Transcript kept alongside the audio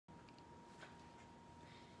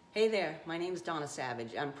Hey there, my name is Donna Savage.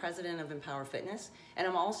 I'm president of Empower Fitness, and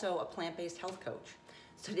I'm also a plant-based health coach.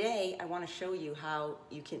 Today, I want to show you how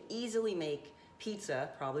you can easily make pizza,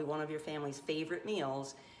 probably one of your family's favorite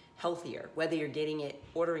meals, healthier, whether you're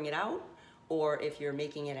ordering it out, or if you're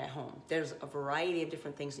making it at home. There's a variety of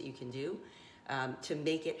different things that you can do to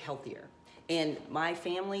make it healthier. And my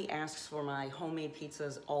family asks for my homemade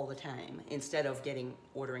pizzas all the time. Instead of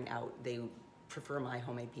ordering out, they prefer my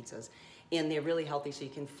homemade pizzas. And they're really healthy, so you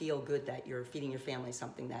can feel good that you're feeding your family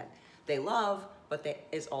something that they love, but that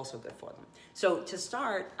is also good for them. So to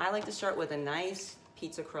start, I like to start with a nice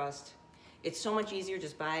pizza crust. It's so much easier,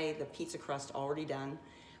 just buy the pizza crust already done.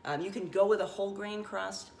 You can go with a whole grain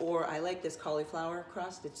crust, or I like this cauliflower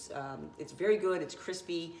crust. It's very good, it's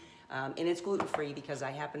crispy, and it's gluten-free because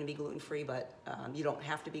I happen to be gluten-free, but you don't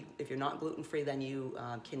have to be. If you're not gluten-free, then you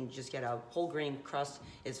can just get a whole grain crust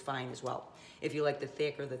is fine as well. If you like the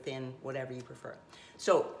thick or the thin, whatever you prefer.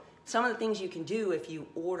 So some of the things you can do if you're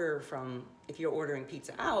ordering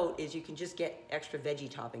pizza out is you can just get extra veggie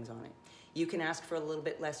toppings on it. You can ask for a little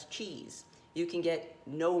bit less cheese. You can get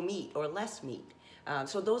no meat or less meat.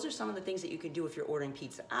 So those are some of the things that you could do if you're ordering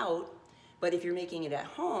pizza out. But if you're making it at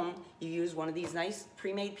home, you use one of these nice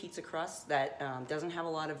pre-made pizza crusts that doesn't have a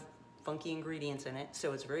lot of funky ingredients in it,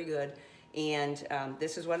 so it's very good. And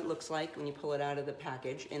this is what it looks like when you pull it out of the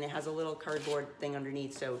package, and it has a little cardboard thing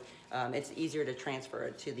underneath, so it's easier to transfer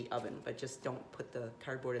it to the oven, but just don't put the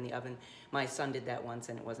cardboard in the oven. My son did that once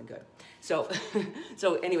and it wasn't good. So,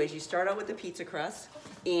 so anyways, you start out with the pizza crust,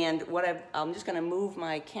 and I'm just gonna move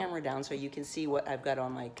my camera down so you can see what I've got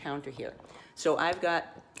on my counter here. So I've got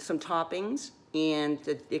some toppings, and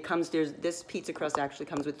this pizza crust actually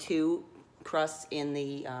comes with 2 crusts in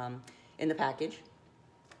the package.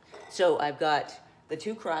 So I've got the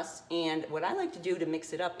 2 crusts, and what I like to do to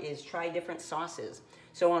mix it up is try different sauces.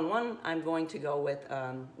 So on one, I'm going to go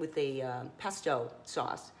with a pesto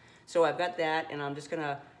sauce. So I've got that, and I'm just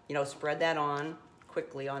gonna, spread that on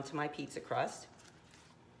quickly onto my pizza crust.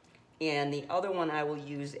 And the other one, I will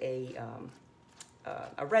use a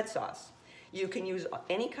red sauce. You can use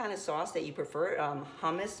any kind of sauce that you prefer.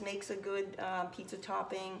 Hummus makes a good pizza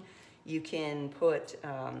topping. You can put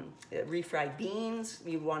refried beans.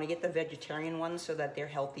 You want to get the vegetarian ones so that they're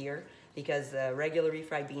healthier, because regular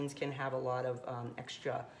refried beans can have a lot of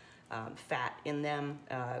extra fat in them,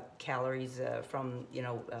 calories from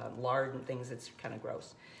lard and things. It's kind of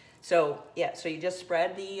gross. So yeah, so you just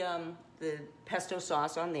spread the pesto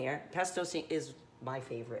sauce on there. Pesto is my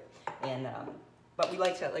favorite, and but we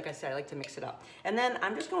like to, like I said, I like to mix it up. And then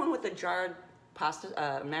I'm just going with the jarred pasta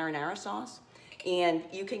marinara sauce. And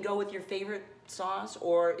you can go with your favorite sauce,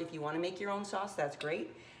 or if you want to make your own sauce, that's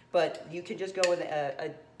great. But you could just go with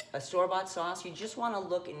a store-bought sauce. You just want to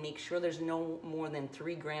look and make sure there's no more than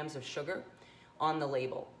 3 grams of sugar on the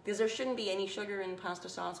label, because there shouldn't be any sugar in pasta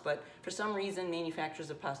sauce, but for some reason,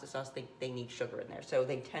 manufacturers of pasta sauce, they need sugar in there. So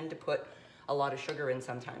they tend to put a lot of sugar in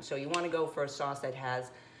sometimes. So you want to go for a sauce that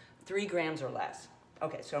has 3 grams or less.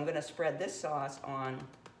 Okay, so I'm going to spread this sauce on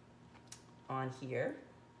here,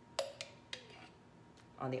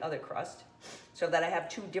 on the other crust, so that I have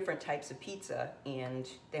 2 different types of pizza, and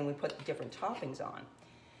then we put different toppings on.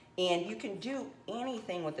 And you can do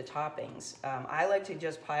anything with the toppings. I like to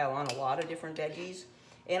just pile on a lot of different veggies,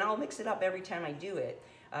 and I'll mix it up every time I do it.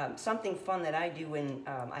 Something fun that I do when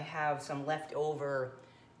I have some leftover,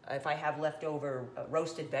 if I have leftover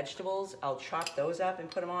roasted vegetables, I'll chop those up and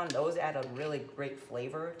put them on. Those add a really great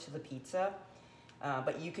flavor to the pizza.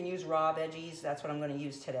 But you can use raw veggies. That's what I'm going to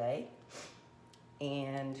use today.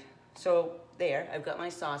 And so there, I've got my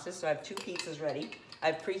sauces. So I have 2 pizzas ready.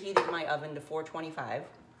 I've preheated my oven to 425.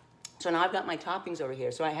 So now I've got my toppings over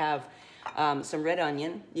here. So I have some red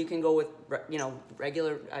onion. You can go with,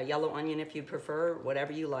 regular yellow onion if you prefer,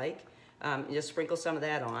 whatever you like. Just sprinkle some of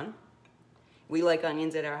that on. We like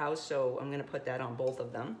onions at our house, so I'm going to put that on both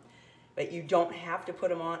of them. But you don't have to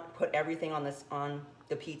put everything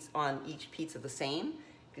on each pizza the same,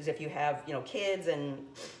 because if you have kids and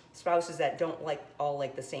spouses that don't all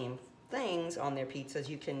like the same things on their pizzas,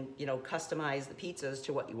 you can customize the pizzas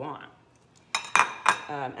to what you want.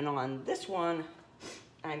 And on this one,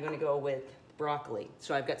 I'm going to go with broccoli.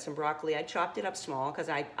 So I've got some broccoli. I chopped it up small because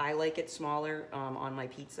I like it smaller on my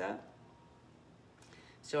pizza.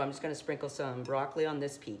 So I'm just going to sprinkle some broccoli on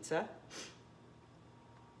this pizza.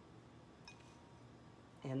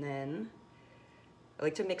 And then I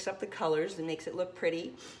like to mix up the colors. It makes it look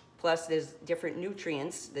pretty. Plus, there's different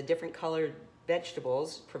nutrients. The different colored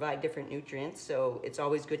vegetables provide different nutrients, so it's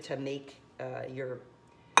always good to make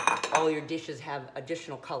all your dishes have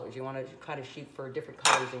additional colors. You want to try to shoot for different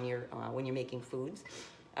colors in your when you're making foods.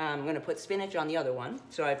 I'm gonna put spinach on the other one.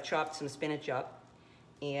 So I've chopped some spinach up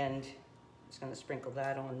and just gonna sprinkle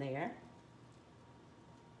that on there.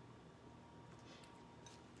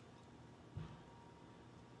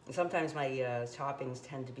 And sometimes my toppings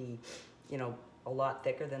tend to be, you know, a lot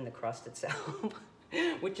thicker than the crust itself,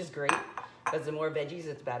 which is great, because the more veggies,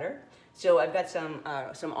 it's better. So I've got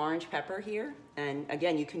some orange pepper here, and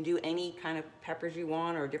again, you can do any kind of peppers you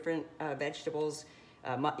want or different vegetables.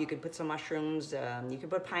 You could put some mushrooms, you can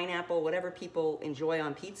put pineapple, whatever people enjoy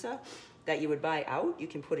on pizza that you would buy out, you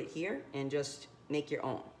can put it here and just make your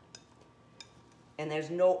own. And there's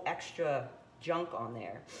no extra junk on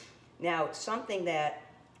there. Now, something that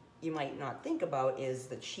you might not think about is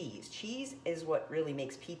the cheese. Cheese is what really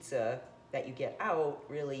makes pizza that you get out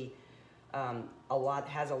really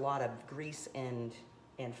has a lot of grease and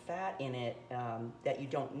fat in it that you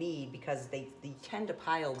don't need, because they tend to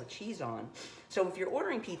pile the cheese on. So if you're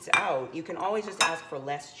ordering pizza out, you can always just ask for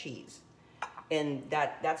less cheese, and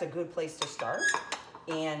that's a good place to start.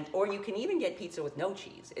 Or you can even get pizza with no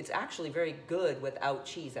cheese. It's actually very good without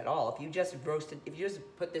cheese at all. If you just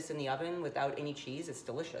put this in the oven without any cheese, it's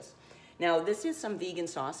delicious. Now, this is some vegan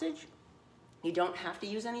sausage. You don't have to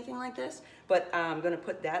use anything like this, but I'm gonna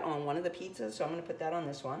put that on one of the pizzas, so I'm gonna put that on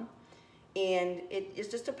this one. And it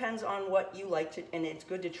just depends on what you like to, and it's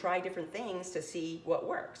good to try different things to see what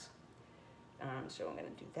works. So I'm gonna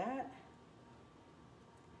do that.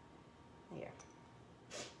 There.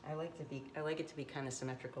 I like it to be kind of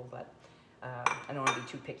symmetrical, but I don't want to be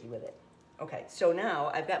too picky with it. Okay, so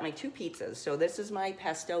now I've got my two pizzas. So this is my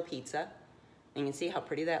pesto pizza. You can see how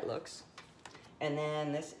pretty that looks. And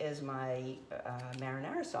then this is my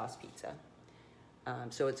marinara sauce pizza.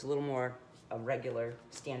 So it's a little more a regular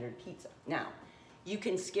standard pizza. Now, you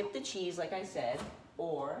can skip the cheese, like I said,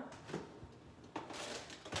 or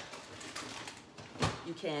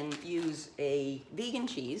you can use a vegan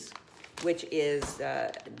cheese, which is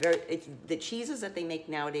the cheeses that they make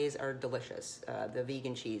nowadays are delicious. The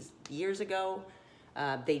vegan cheese. Years ago,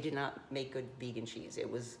 they did not make good vegan cheese.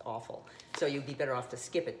 It was awful. So you'd be better off to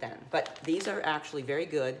skip it then. But these are actually very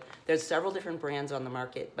good. There's several different brands on the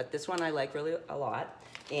market, but this one I like really a lot.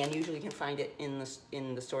 And usually you can find it in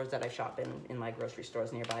the stores that I shop in my grocery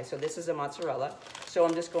stores nearby. So this is a mozzarella. So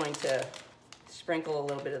I'm just going to sprinkle a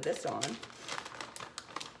little bit of this on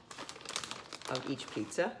of each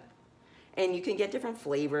pizza. And you can get different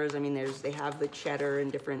flavors. I mean, they have the cheddar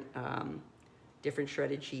and different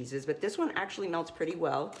shredded cheeses, but this one actually melts pretty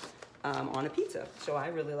well on a pizza, so I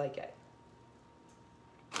really like it.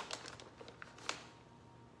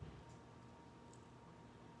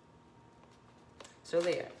 So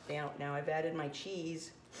there. Now I've added my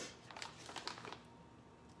cheese,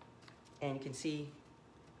 and you can see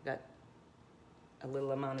I've got a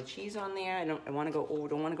little amount of cheese on there. I don't want to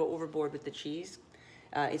go overboard with the cheese.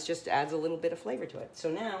 It just adds a little bit of flavor to it. So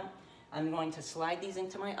now I'm going to slide these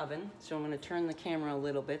into my oven. So I'm going to turn the camera a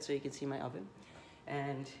little bit so you can see my oven.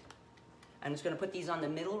 And I'm just going to put these on the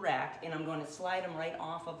middle rack, and I'm going to slide them right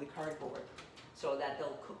off of the cardboard so that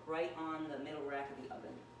they'll cook right on the middle rack of the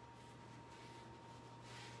oven.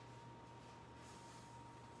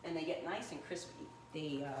 And they get nice and crispy.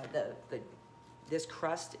 This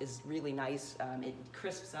crust is really nice. It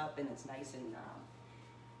crisps up, and it's nice and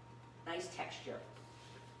nice texture.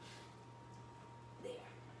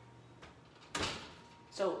 There.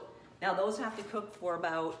 So now those have to cook for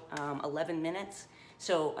about 11 minutes.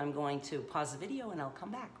 So I'm going to pause the video and I'll come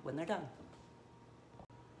back when they're done.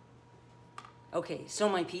 Okay, so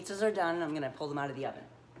my pizzas are done. I'm gonna pull them out of the oven.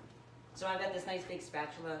 So I've got this nice big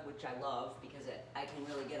spatula, which I love because I can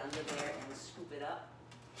really get under there and scoop it up,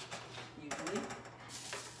 usually.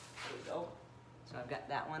 There we go. So I've got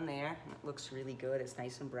that one there. It looks really good. It's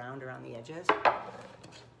nice and browned around the edges.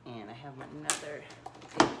 And I have another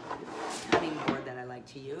cutting board that I like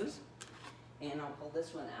to use. And I'll pull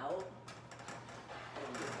this one out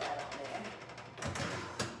and get that up there.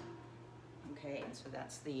 Okay, and so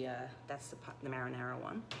that's the marinara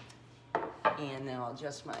one. And then I'll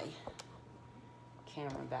adjust my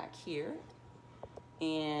camera back here.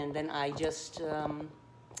 And then I just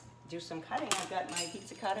do some cutting. I've got my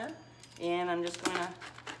pizza cutter, and I'm just gonna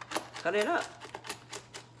cut it up.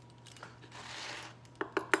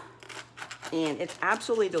 And it's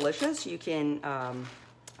absolutely delicious. You can,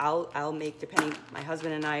 I'll make, depending, my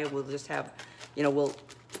husband and I will just have, we'll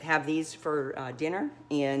have these for dinner,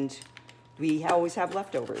 and we always have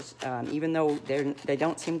leftovers. Even though they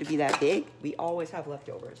don't seem to be that big, we always have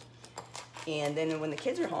leftovers. And then when the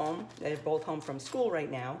kids are home, they're both home from school right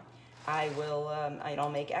now, I'll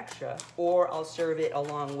make extra, or I'll serve it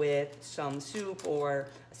along with some soup or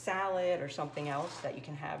a salad or something else that you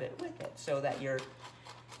can have it with it, so that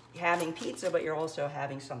having pizza, but you're also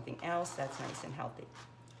having something else that's nice and healthy.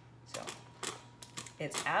 So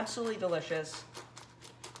it's absolutely delicious,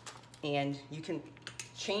 and you can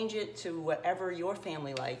change it to whatever your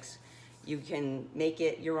family likes. You can make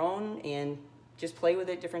it your own and just play with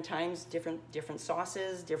it different times, different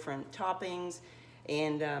sauces, different toppings,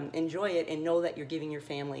 and enjoy it and know that you're giving your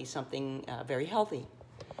family something very healthy.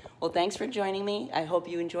 Well, thanks for joining me. I hope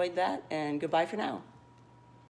you enjoyed that, and goodbye for now.